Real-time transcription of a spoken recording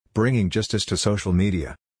bringing justice to social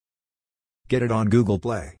media. Get it on Google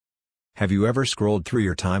Play. Have you ever scrolled through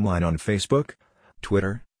your timeline on Facebook,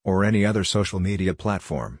 Twitter, or any other social media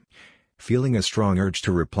platform, feeling a strong urge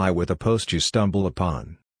to reply with a post you stumble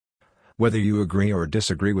upon? Whether you agree or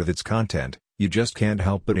disagree with its content, you just can't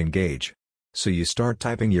help but engage. So you start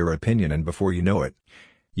typing your opinion, and before you know it,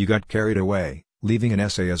 you got carried away, leaving an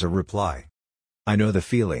essay as a reply. I know the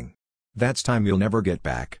feeling. That's time you'll never get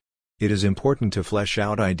back. It is important to flesh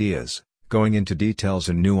out ideas, going into details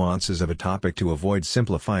and nuances of a topic to avoid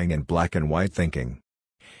simplifying and black and white thinking.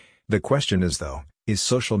 The question is though, is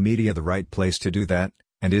social media the right place to do that,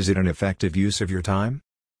 and is it an effective use of your time?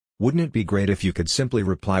 Wouldn't it be great if you could simply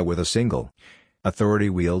reply with a single,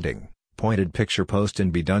 authority-wielding, pointed picture post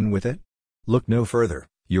and be done with it? Look no further,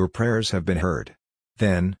 your prayers have been heard.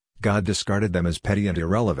 Then, God discarded them as petty and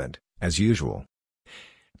irrelevant, as usual.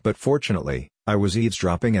 But fortunately, I was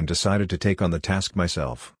eavesdropping and decided to take on the task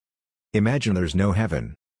myself. Imagine there's no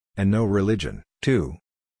heaven. And no religion, too.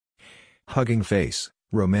 Hugging face,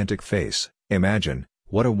 romantic face, imagine,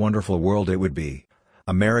 what a wonderful world it would be.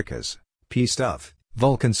 America's, peace stuff,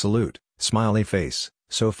 Vulcan salute, smiley face,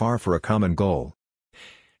 so far for a common goal.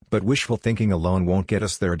 But wishful thinking alone won't get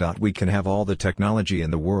us there. We can have all the technology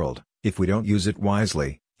in the world, if we don't use it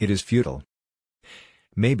wisely, it is futile.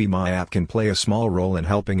 Maybe my app can play a small role in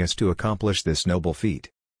helping us to accomplish this noble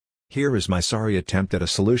feat. Here is my sorry attempt at a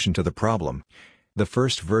solution to the problem. The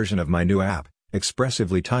first version of my new app,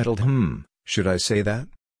 expressively titled Should I Say That?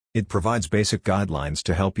 It provides basic guidelines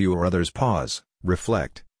to help you or others pause,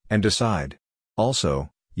 reflect, and decide. Also,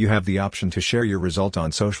 you have the option to share your result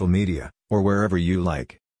on social media, or wherever you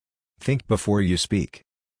like. Think before you speak.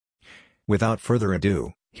 Without further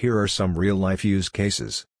ado, here are some real-life use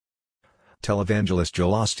cases. Televangelist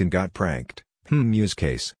Joel Osteen got pranked, use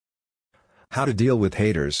case. How to deal with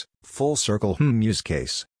haters, full circle use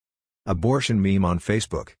case. Abortion meme on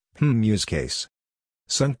Facebook, use case.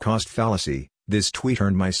 Sunk cost fallacy, this tweet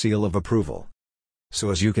earned my seal of approval. So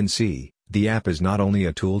as you can see, the app is not only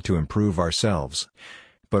a tool to improve ourselves,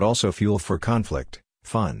 but also fuel for conflict,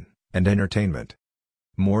 fun, and entertainment.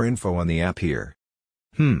 More info on the app here.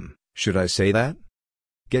 Should I say that?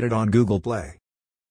 Get it on Google Play.